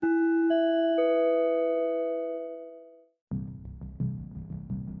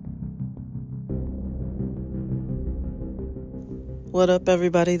What up,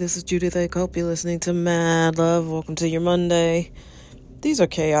 everybody? This is Judith A. Cope. You're listening to Mad Love. Welcome to your Monday. These are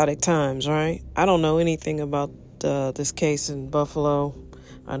chaotic times, right? I don't know anything about this case in Buffalo.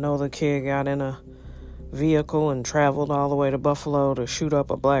 I know the kid got in a vehicle and traveled all the way to Buffalo to shoot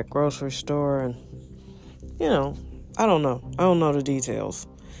up a black grocery store. And, I don't know. I don't know the details.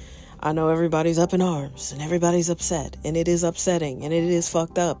 I know everybody's up in arms and everybody's upset. And it is upsetting and it is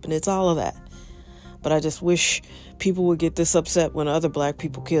fucked up and it's all of that. But I just wish people would get this upset when other black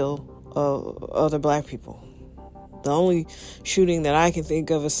people kill other black people. The only shooting that I can think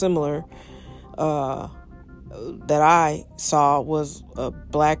of as similar that I saw was a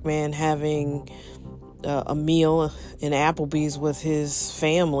black man having a meal in Applebee's with his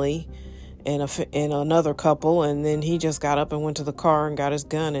family and another couple, and then he just got up and went to the car and got his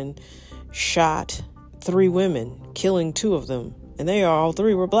gun and shot 3 women, killing 2 of them, and they all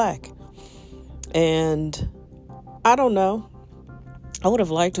 3 were black. And I don't know. I would have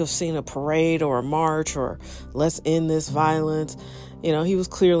liked to have seen a parade or a march or let's end this violence. He was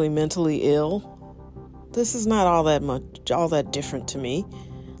clearly mentally ill. This is not all that different to me.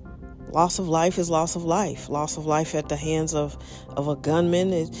 Loss of life is loss of life. Loss of life at the hands of a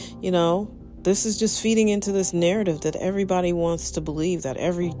gunman is, this is just feeding into this narrative that everybody wants to believe that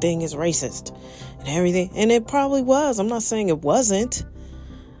everything is racist and everything. And it probably was. I'm not saying it wasn't.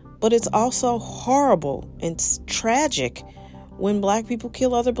 But it's also horrible and tragic when black people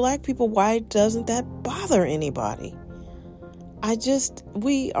kill other black people. Why doesn't that bother anybody?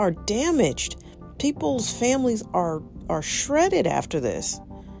 We are damaged. People's families are shredded after this.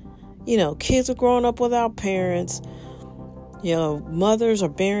 Kids are growing up without parents. Mothers are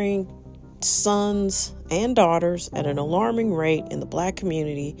burying sons and daughters at an alarming rate in the black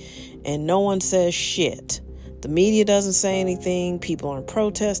community, and no one says shit. The media doesn't say anything. People aren't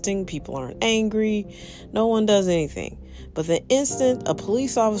protesting. People aren't angry. No one does anything. But the instant a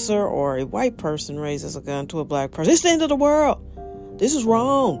police officer or a white person raises a gun to a black person, it's the end of the world. This is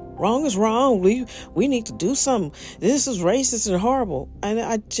wrong. Wrong is wrong. We need to do something. This is racist and horrible. And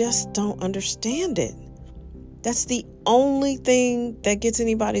I just don't understand it. That's the only thing that gets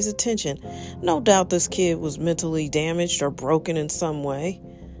anybody's attention. No doubt this kid was mentally damaged or broken in some way.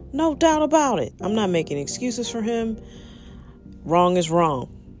 No doubt about it. I'm not making excuses for him. Wrong is wrong.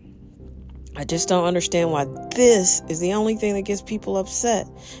 I just don't understand why this is the only thing that gets people upset.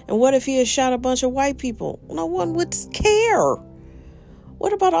 And what if he had shot a bunch of white people? No one would care.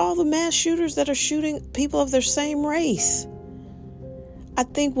 What about all the mass shooters that are shooting people of their same race? I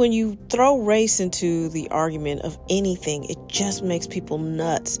think when you throw race into the argument of anything, it just makes people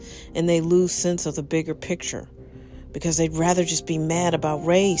nuts and they lose sense of the bigger picture. Because they'd rather just be mad about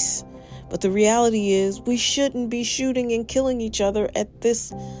race. But the reality is we shouldn't be shooting and killing each other at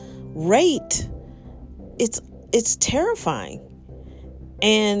this rate. It's terrifying.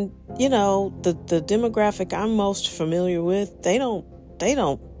 And, the demographic I'm most familiar with, they don't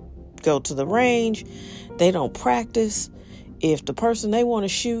go to the range. They don't practice. If the person they want to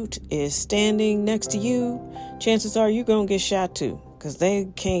shoot is standing next to you, chances are you're going to get shot too. Because they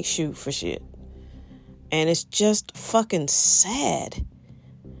can't shoot for shit. And it's just fucking sad.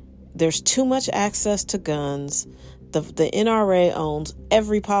 There's too much access to guns. The NRA owns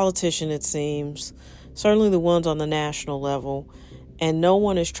every politician, it seems. Certainly the ones on the national level. And no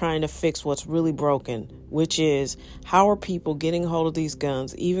one is trying to fix what's really broken, which is how are people getting hold of these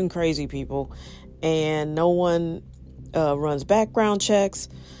guns, even crazy people, and no one runs background checks.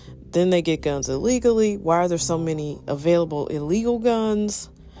 Then they get guns illegally. Why are there so many available illegal guns?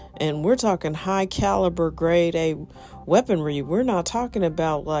 And we're talking high caliber grade A weaponry. We're not talking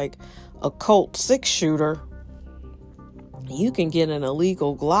about like a Colt 6 shooter. You can get an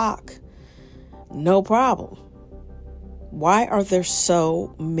illegal Glock. No problem. Why are there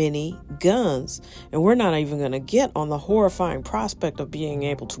so many guns? And we're not even going to get on the horrifying prospect of being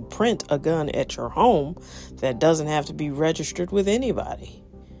able to print a gun at your home that doesn't have to be registered with anybody.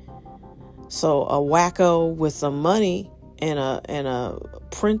 So a wacko with some money and a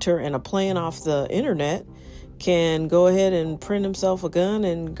printer and a plan off the internet can go ahead and print himself a gun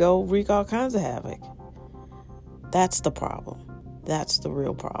and go wreak all kinds of havoc. That's the problem. That's the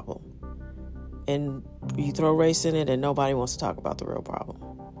real problem. And you throw race in it and nobody wants to talk about the real problem.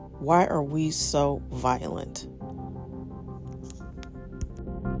 Why are we so violent?